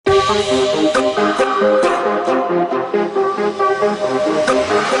Hello,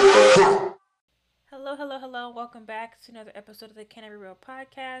 hello, hello. Welcome back to another episode of the Can I Be Real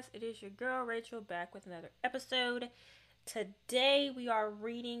podcast. It is your girl Rachel back with another episode. Today we are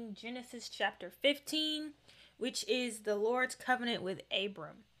reading Genesis chapter 15, which is the Lord's covenant with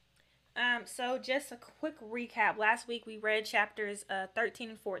Abram. So just a quick recap. Last week we read chapters 13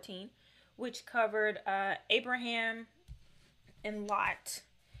 and 14, which covered Abraham and Lot.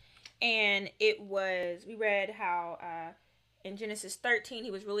 And we read how in Genesis 13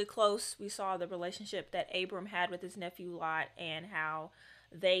 he was really close. We saw the relationship that Abram had with his nephew Lot and how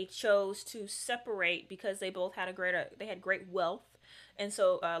they chose to separate because they both had great wealth. And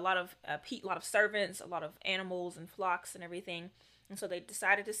so a lot of servants, a lot of animals and flocks and everything. And so they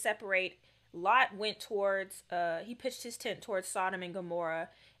decided to separate. Lot went towards, he pitched his tent towards Sodom and Gomorrah,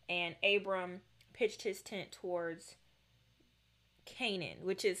 and Abram pitched his tent towards Canaan,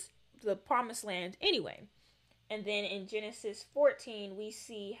 which is the promised land anyway. And then in Genesis 14, we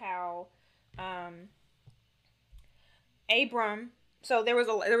see how Abram. So there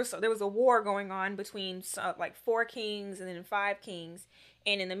was a war going on between like 4 kings and then 5 kings,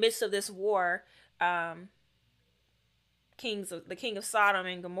 and in the midst of this war, the kings of Sodom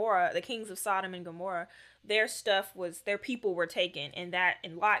and Gomorrah, their people were taken, and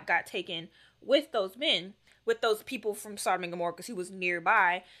Lot got taken with those people from Sodom and Gomorrah because he was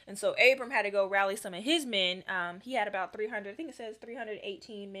nearby. And so Abram had to go rally some of his men. He had about 300, I think it says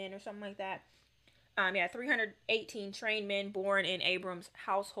 318 men or something like that. 318 trained men born in Abram's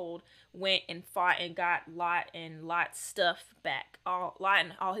household went and fought and got Lot and Lot's stuff back, Lot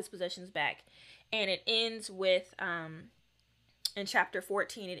and all his possessions back. And it ends with, in chapter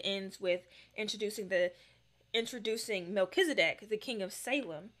 14, it ends with introducing Melchizedek, the king of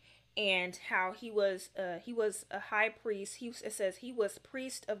Salem, and how he was a high priest. It says he was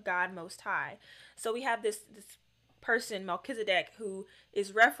priest of God Most High. So we have this person, Melchizedek, who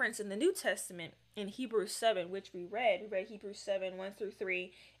is referenced in the New Testament in Hebrews 7, which we read. We read Hebrews 7, 1 through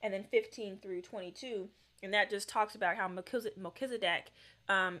 3, and then 15 through 22. And that just talks about how Melchizedek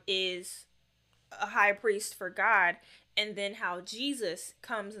is a high priest for God, and then how Jesus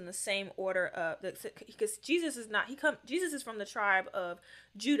comes in the same order of because Jesus is from the tribe of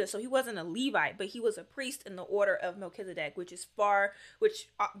Judah, so he wasn't a Levite, but he was a priest in the order of Melchizedek, which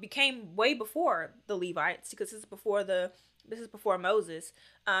became way before the Levites, because this is before Moses,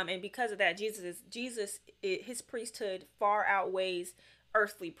 and because of that, his priesthood far outweighs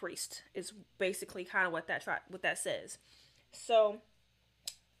earthly priest, is basically kind of what that says. So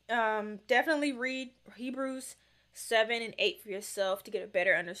definitely read Hebrews 7 and 8 for yourself to get a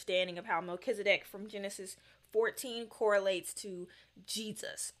better understanding of how Melchizedek from Genesis 14 correlates to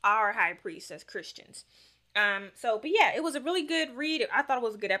Jesus, our high priest as Christians. But yeah, it was a really good read. I thought it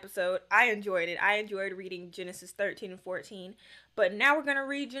was a good episode. I enjoyed it. I enjoyed reading Genesis 13 and 14. But now we're going to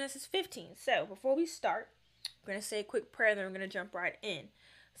read Genesis 15. So before we start, we're going to say a quick prayer, and then we're going to jump right in.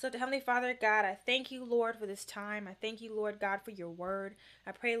 So to Heavenly Father, God, I thank you, Lord, for this time. I thank you, Lord God, for your word.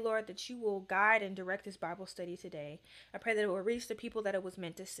 I pray, Lord, that you will guide and direct this Bible study today. I pray that it will reach the people that it was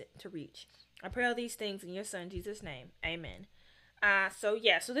meant to reach. I pray all these things in your Son, Jesus' name. Amen. So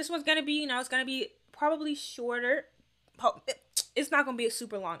this one's going to be, it's going to be probably shorter. It's not going to be a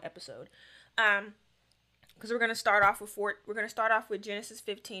super long episode. Because we're going to start off with Genesis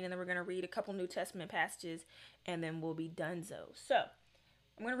 15, and then we're going to read a couple New Testament passages, and then we'll be donezo. So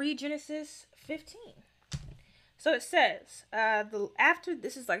I'm going to read Genesis 15. So it says,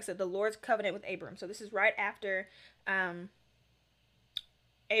 this is, like I said, the Lord's covenant with Abram. So this is right after Abram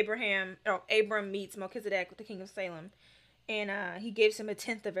meets Melchizedek with the king of Salem, and he gives him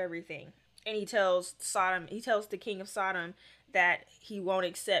 1/10 of everything. And he tells the king of Sodom that he won't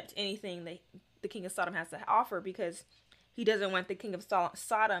accept anything that the king of Sodom has to offer, because he doesn't want the king of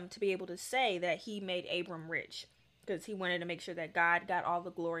Sodom to be able to say that he made Abram rich, because he wanted to make sure that God got all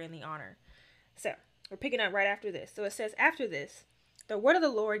the glory and the honor. So we're picking up right after this. So it says, after this, the word of the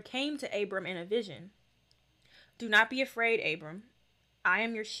Lord came to Abram in a vision. Do not be afraid, Abram. I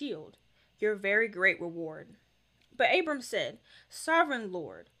am your shield, your very great reward. But Abram said, Sovereign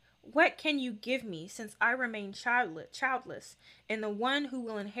Lord, what can you give me, since I remain childless, and the one who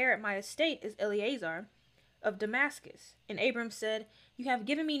will inherit my estate is Eliezer of Damascus? And Abram said, You have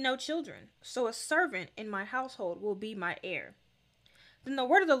given me no children, so a servant in my household will be my heir. Then the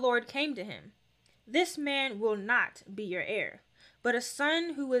word of the Lord came to him. This man will not be your heir, but a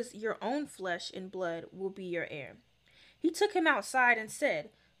son who is your own flesh and blood will be your heir. He took him outside and said,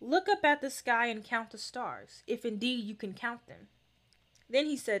 Look up at the sky and count the stars, if indeed you can count them. Then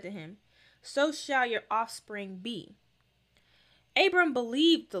he said to him, So shall your offspring be. Abram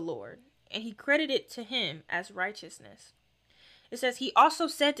believed the Lord, and he credited it to him as righteousness. It says, he also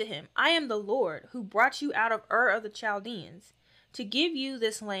said to him, I am the Lord who brought you out of Ur of the Chaldeans to give you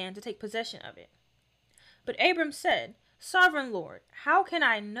this land to take possession of it. But Abram said, Sovereign Lord, how can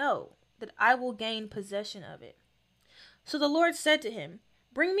I know that I will gain possession of it? So the Lord said to him,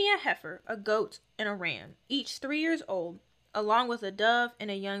 Bring me a heifer, a goat, and a ram, each 3 years old, along with a dove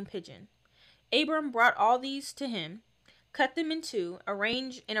and a young pigeon. Abram brought all these to him, cut them in two,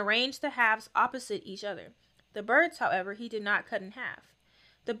 arranged the halves opposite each other. The birds, however, he did not cut in half.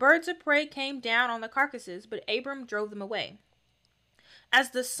 The birds of prey came down on the carcasses, but Abram drove them away.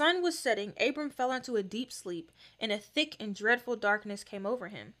 As the sun was setting, Abram fell into a deep sleep, and a thick and dreadful darkness came over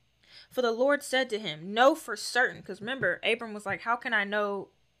him. For the Lord said to him, Know for certain, because remember, Abram was like, how can I know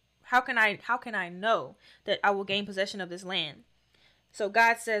that I will gain possession of this land? So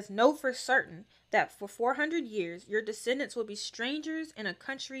God says, know for certain that for 400 years your descendants will be strangers in a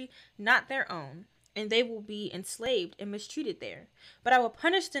country not their own, and they will be enslaved and mistreated there. But I will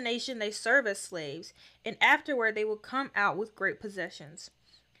punish the nation they serve as slaves, and afterward they will come out with great possessions.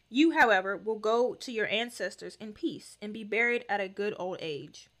 You, however, will go to your ancestors in peace and be buried at a good old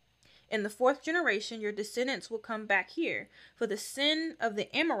age. In the 4th generation your descendants will come back here, for the sin of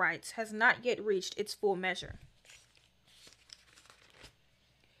the Amorites has not yet reached its full measure.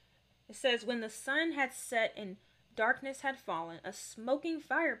 It says, when the sun had set and darkness had fallen, a smoking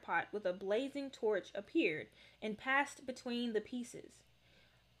firepot with a blazing torch appeared and passed between the pieces.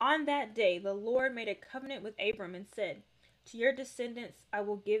 On that day the Lord made a covenant with Abram and said, To your descendants I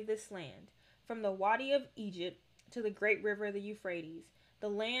will give this land, from the Wadi of Egypt to the great river the Euphrates, the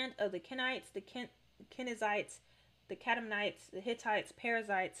land of the Kenites, the Kenizzites, the Kadmonites, the Hittites,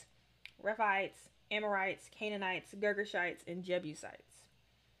 Perizzites, Rephaites, Amorites, Canaanites, Girgashites, and Jebusites.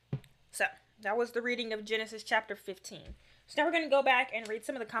 So, that was the reading of Genesis chapter 15. So now we're going to go back and read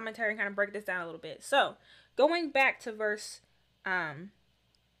some of the commentary and kind of break this down a little bit. So, going back to verse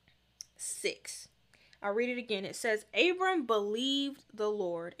 6. I'll read it again. It says, Abram believed the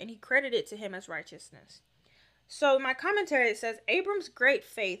Lord, and he credited it to him as righteousness. So, in my commentary, it says, Abram's great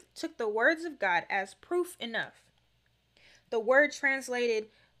faith took the words of God as proof enough. The word translated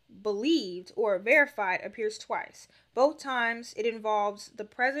believed or verified appears twice. Both times it involves the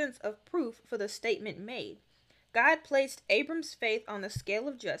presence of proof for the statement made. God placed Abram's faith on the scale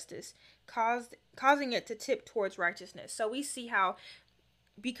of justice, causing it to tip towards righteousness. So we see how,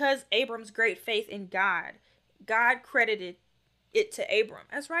 because Abram's great faith in God, God credited it to Abram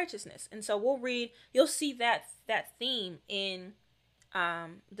as righteousness. And so you'll see that theme in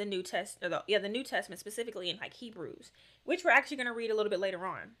the New Testament, the New Testament, specifically in like Hebrews, which we're actually going to read a little bit later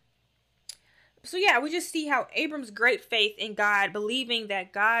on. So yeah, we just see how Abram's great faith in God, believing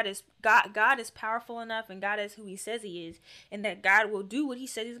that God is powerful enough and God is who he says he is, and that God will do what he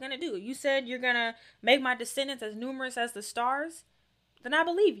said he's going to do. You said you're going to make my descendants as numerous as the stars, then I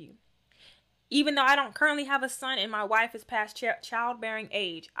believe you. Even though I don't currently have a son and my wife is past childbearing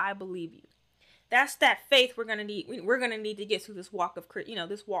age, I believe you. That's that faith we're going to need. We're going to need to get through this walk of,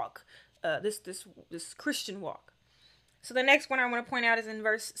 this Christian walk. So the next one I want to point out is in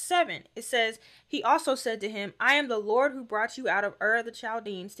verse 7. It says, He also said to him, I am the Lord who brought you out of Ur of the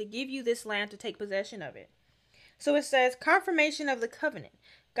Chaldeans to give you this land to take possession of it. So it says, confirmation of the covenant.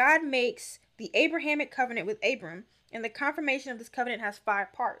 God makes the Abrahamic covenant with Abram, and the confirmation of this covenant has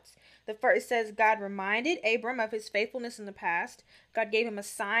 5 parts. The first says, God reminded Abram of his faithfulness in the past. God gave him a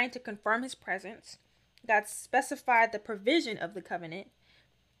sign to confirm his presence. God specified the provision of the covenant.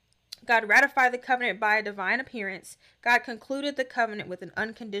 God ratified the covenant by a divine appearance. God concluded the covenant with an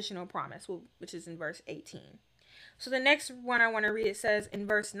unconditional promise, which is in verse 18. So the next one I want to read, it says in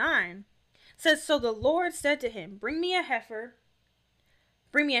verse 9, says, So the Lord said to him, Bring me a heifer,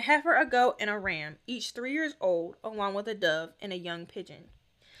 a goat, and a ram, each 3 years old, along with a dove and a young pigeon.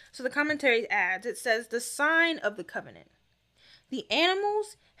 So the commentary adds, it says, the sign of the covenant. The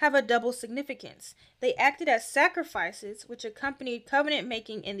animals have a double significance. They acted as sacrifices which accompanied covenant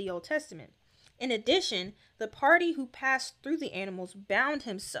making in the Old Testament. In addition, the party who passed through the animals bound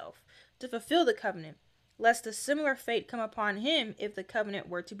himself to fulfill the covenant, lest a similar fate come upon him if the covenant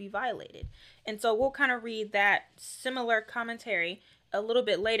were to be violated. And so we'll kind of read that similar commentary a little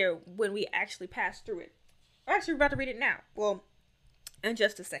bit later when we actually pass through it. Actually, we're about to read it now. Well, in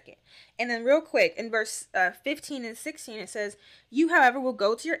just a second. And then real quick, in verse 15 and 16, it says, You, however, will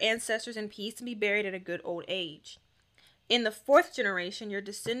go to your ancestors in peace and be buried at a good old age. In the 4th generation, your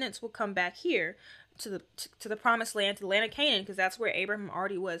descendants will come back here to the promised land, to the land of Canaan, because that's where Abraham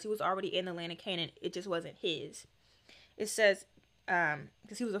already was. He was already in the land of Canaan. It just wasn't his. It says,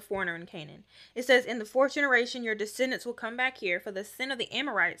 because he was a foreigner in Canaan. It says, in the fourth generation, your descendants will come back here, for the sin of the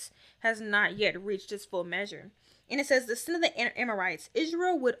Amorites has not yet reached its full measure. And it says, the sin of the Amorites,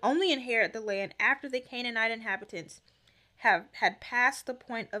 Israel would only inherit the land after the Canaanite inhabitants had passed the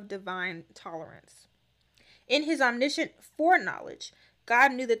point of divine tolerance. In his omniscient foreknowledge,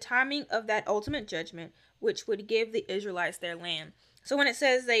 God knew the timing of that ultimate judgment, which would give the Israelites their land. So when it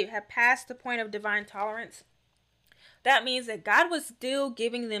says they have passed the point of divine tolerance, that means that God was still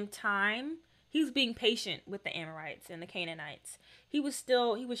giving them time. He was being patient with the Amorites and the Canaanites. He was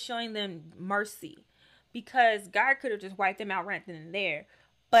showing them mercy, because God could have just wiped them out right then and there.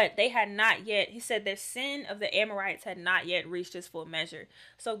 But they had not yet, he said, their sin of the Amorites had not yet reached its full measure.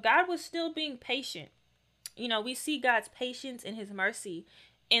 So God was still being patient. You know, we see God's patience and his mercy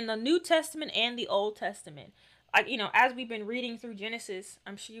in the New Testament and the Old Testament. Like, you know, as we've been reading through Genesis,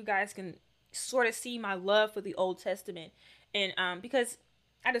 I'm sure you guys can sort of see my love for the Old Testament. And because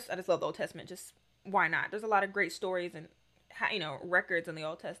I just love the Old Testament. Just why not? There's a lot of great stories and, you know, records in the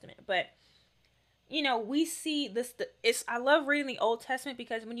Old Testament. But you know, we see this. I love reading the Old Testament,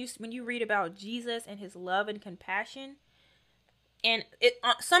 because when you read about Jesus and his love and compassion, and it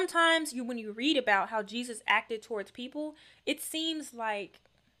sometimes when you read about how Jesus acted towards people, it seems like,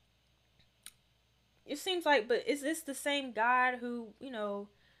 but is this the same God who, you know,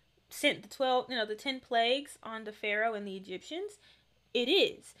 sent the 10 plagues on the Pharaoh and the Egyptians? It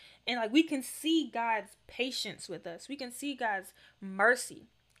is. And like, we can see God's patience with us. We can see God's mercy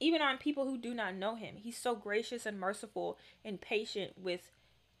even on people who do not know him. He's so gracious and merciful and patient with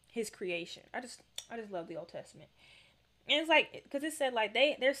his creation. I just love the Old Testament. And it's like, because it said like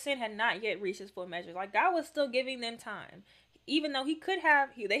their sin had not yet reached its full measure. Like, God was still giving them time, even though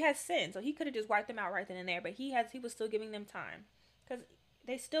they had sinned, so he could have just wiped them out right then and there. But he was still giving them time, because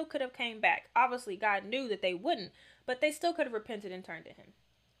they still could have came back. Obviously, God knew that they wouldn't, but they still could have repented and turned to him.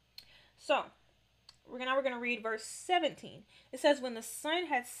 So we're going to read verse 17. It says, when the sun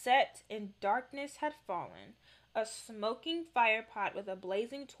had set and darkness had fallen, a smoking fire pot with a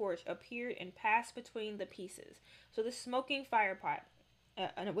blazing torch appeared and passed between the pieces. So the smoking fire pot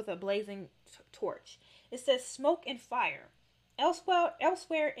with a blazing torch. It says smoke and fire.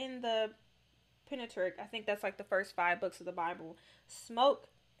 Elsewhere in the Pentateuch, I think that's like the first 5 books of the Bible, smoke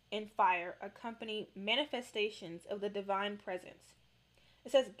and fire accompany manifestations of the divine presence.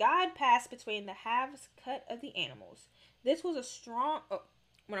 It says, God passed between the halves cut of the animals. This was a strong...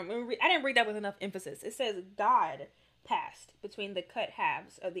 I didn't read that with enough emphasis. It says, God passed between the cut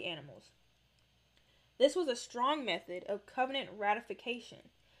halves of the animals. This was a strong method of covenant ratification.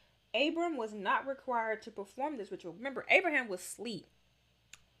 Abram was not required to perform this ritual. Remember, Abraham was asleep.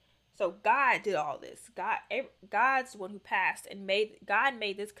 So God did all this. God's the one who passed, and God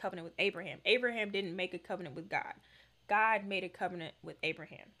made this covenant with Abraham. Abraham didn't make a covenant with God. God made a covenant with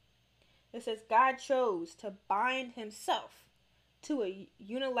Abraham. It says God chose to bind himself to a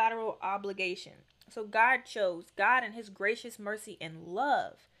unilateral obligation. So God in his gracious mercy and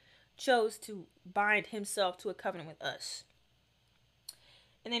love, chose to bind himself to a covenant with us.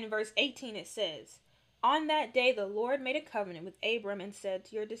 And then in verse 18 it says, on that day the Lord made a covenant with Abram and said,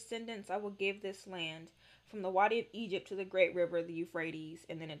 to your descendants I will give this land, from the Wadi of Egypt to the great river, the Euphrates.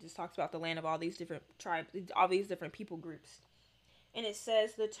 And then it just talks about the land of all these different tribes, all these different people groups. And it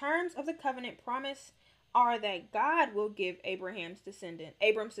says, the terms of the covenant promise are that God will give Abram's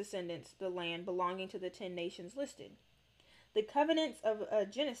descendants the land belonging to the 10 nations listed. The covenants of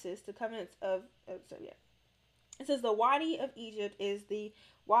Genesis, it says the Wadi of Egypt is the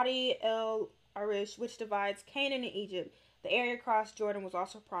Wadi El Arish, which divides Canaan and Egypt. The area across Jordan was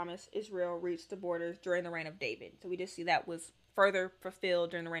also promised. Israel reached the borders during the reign of David. So we just see that was further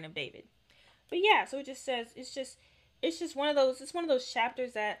fulfilled during the reign of David. But yeah, so it just says it's just one of those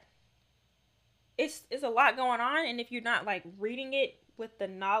chapters that it's a lot going on, and if you're not like reading it with the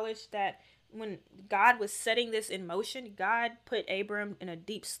knowledge that when God was setting this in motion, God put Abram in a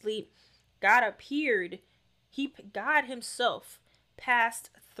deep sleep. God appeared. God himself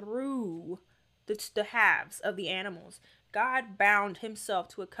passed through the halves of the animals. God bound himself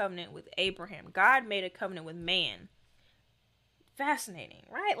to a covenant with Abraham. God made a covenant with man. Fascinating,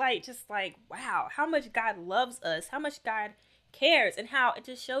 right? Like, just like, wow, how much God loves us, how much God cares, and how it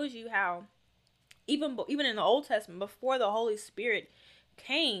just shows you how even in the Old Testament, before the Holy Spirit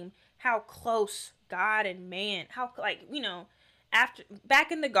came, how close God and man, how, like,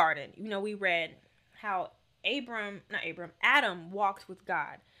 back in the garden, we read how Adam walked with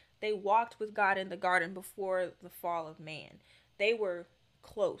God. They walked with God in the garden before the fall of man. They were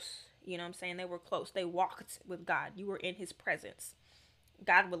close. You know what I'm saying? They were close. They walked with God. You were in his presence.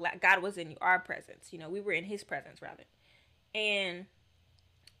 God was in our presence. We were in his presence, rather. And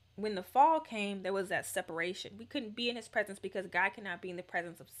when the fall came, there was that separation. We couldn't be in his presence because God cannot be in the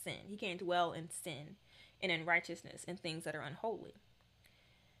presence of sin. He can't dwell in sin and in righteousness and things that are unholy.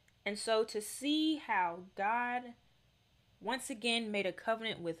 And so to see how God once again made a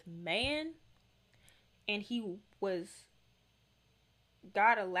covenant with man, and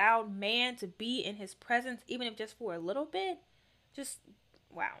God allowed man to be in his presence, even if just for a little bit, just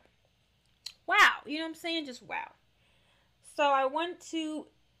wow. Wow, you know what I'm saying? Just wow. So I want to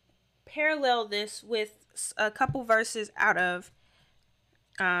parallel this with a couple verses out of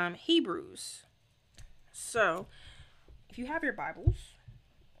Hebrews. So if you have your Bibles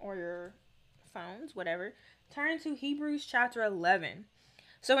or your phones, whatever, turn to Hebrews chapter 11.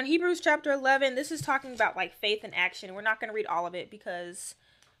 So in Hebrews chapter 11, this is talking about like faith and action. We're not going to read all of it because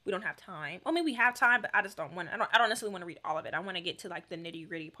we don't have time. I mean, we have time, but I just don't want to. I don't necessarily want to read all of it. I want to get to like the nitty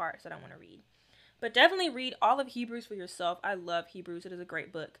gritty parts that I want to read. But definitely read all of Hebrews for yourself. I love Hebrews. It is a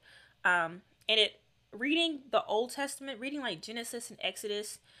great book. And reading the Old Testament, reading like Genesis and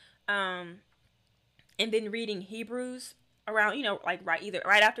Exodus, and then reading Hebrews around, like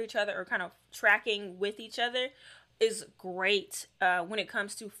right after each other or kind of tracking with each other is great when it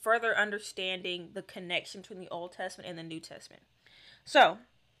comes to further understanding the connection between the Old Testament and the New Testament. So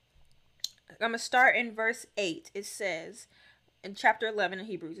I'm going to start in verse 8. It says, in chapter 11 of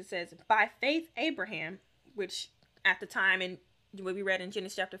Hebrews, it says, by faith Abraham, which at the time in what we read in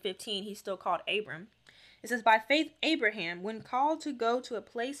Genesis chapter 15, he's still called Abram. It says, by faith Abraham, when called to go to a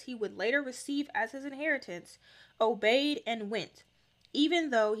place he would later receive as his inheritance, obeyed and went, even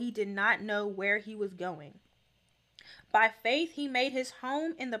though he did not know where he was going. By faith he made his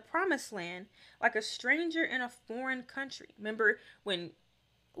home in the promised land like a stranger in a foreign country. Remember when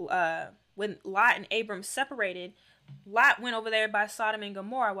Lot and Abram separated, Lot went over there by Sodom and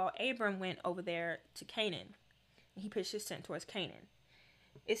Gomorrah while Abram went over there to Canaan. He pitched his tent towards Canaan.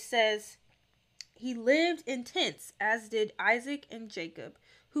 It says, he lived in tents, as did Isaac and Jacob,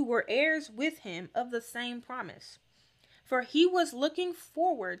 who were heirs with him of the same promise. For he was looking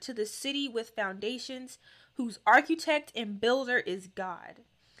forward to the city with foundations, whose architect and builder is God.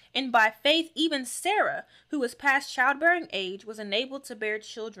 And by faith even Sarah, who was past childbearing age, was enabled to bear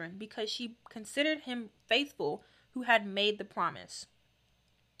children, because she considered him faithful who had made the promise.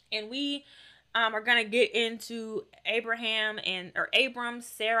 And we are going to get into Abraham,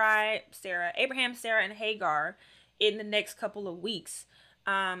 Sarah, and Hagar in the next couple of weeks.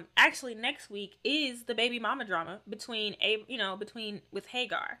 Actually, next week is the baby mama drama with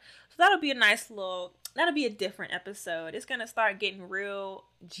Hagar. So that'll be a different episode. It's going to start getting real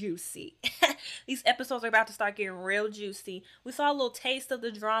juicy. These episodes are about to start getting real juicy. We saw a little taste of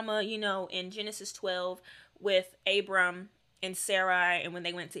the drama, in Genesis 12 with Abram and Sarai, and when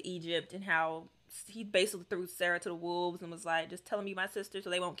they went to Egypt, and how he basically threw Sarah to the wolves and was like, just telling me my sister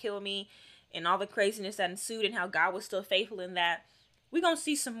so they won't kill me, and all the craziness that ensued, and how God was still faithful in that. We're going to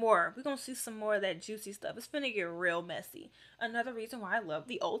see some more. We're going to see some more of that juicy stuff. It's going to get real messy. Another reason why I love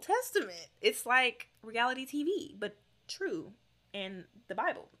the Old Testament. It's like reality TV, but true in the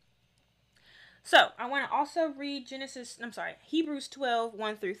Bible. So, I want to also read Hebrews 12,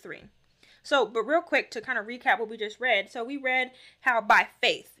 1 through 3. So, but real quick to kind of recap what we just read. So, we read how by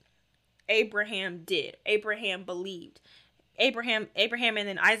faith Abraham did. Abraham believed. Abraham and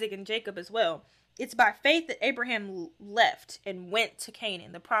then Isaac and Jacob as well. It's by faith that Abraham left and went to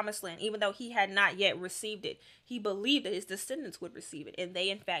Canaan, the promised land, even though he had not yet received it. He believed that his descendants would receive it, and they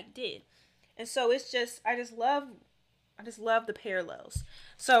in fact did. And so it's just, I just love the parallels.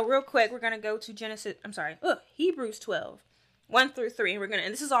 So real quick, we're going to go to Hebrews 12, 1 through 3,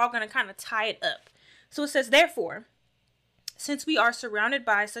 and this is all going to kind of tie it up. So it says, therefore, since we are surrounded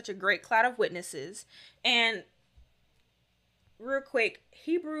by such a great cloud of witnesses, and real quick,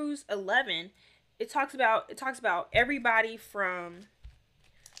 Hebrews 11, it talks about everybody from,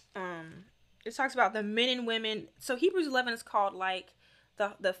 it talks about the men and women. So Hebrews 11 is called like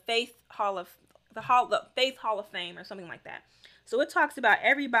the Faith Hall of Fame or something like that. So it talks about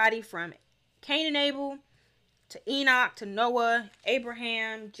everybody from Cain and Abel to Enoch to Noah,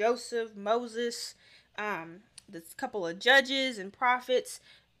 Abraham, Joseph, Moses, this couple of judges and prophets,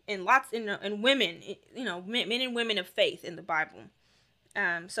 and and women, men and women of faith in the Bible.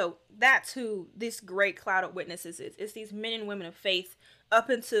 So that's who this great cloud of witnesses is. It's these men and women of faith up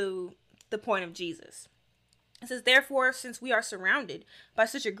until the point of Jesus. It says, therefore, since we are surrounded by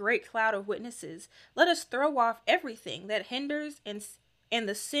such a great cloud of witnesses, let us throw off everything that hinders and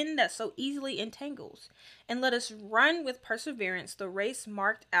the sin that so easily entangles, and let us run with perseverance the race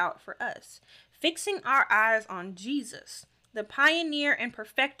marked out for us, fixing our eyes on Jesus, the pioneer and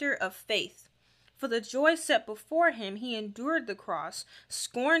perfecter of faith. For the joy set before him, he endured the cross,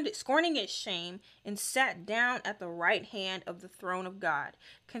 scorning its shame, and sat down at the right hand of the throne of God.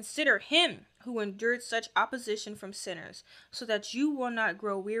 Consider him who endured such opposition from sinners, so that you will not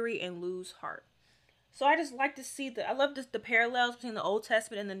grow weary and lose heart. So I just like to see I love the parallels between the Old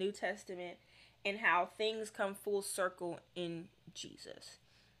Testament and the New Testament, and how things come full circle in Jesus.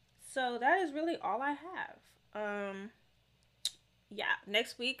 So that is really all I have. Yeah,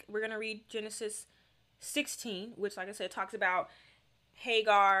 next week we're going to read Genesis 16, which, like I said, talks about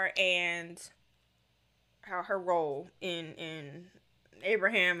Hagar and how her role in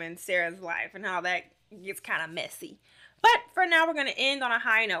Abraham and Sarah's life, and how that gets kind of messy. But for now, we're going to end on a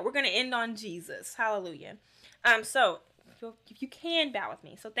high note. We're going to end on Jesus. Hallelujah. So if you can, bow with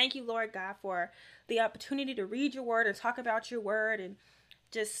me. So thank you, Lord God, for the opportunity to read your word and talk about your word and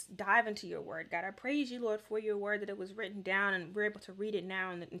just dive into your word. God, I praise you, Lord, for your word, that it was written down and we're able to read it now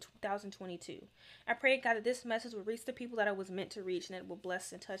in 2022. I pray, God, that this message will reach the people that it was meant to reach, and it will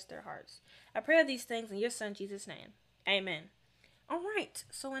bless and touch their hearts. I pray of these things in your son, Jesus' name. Amen. All right.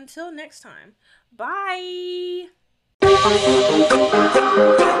 So until next time, bye.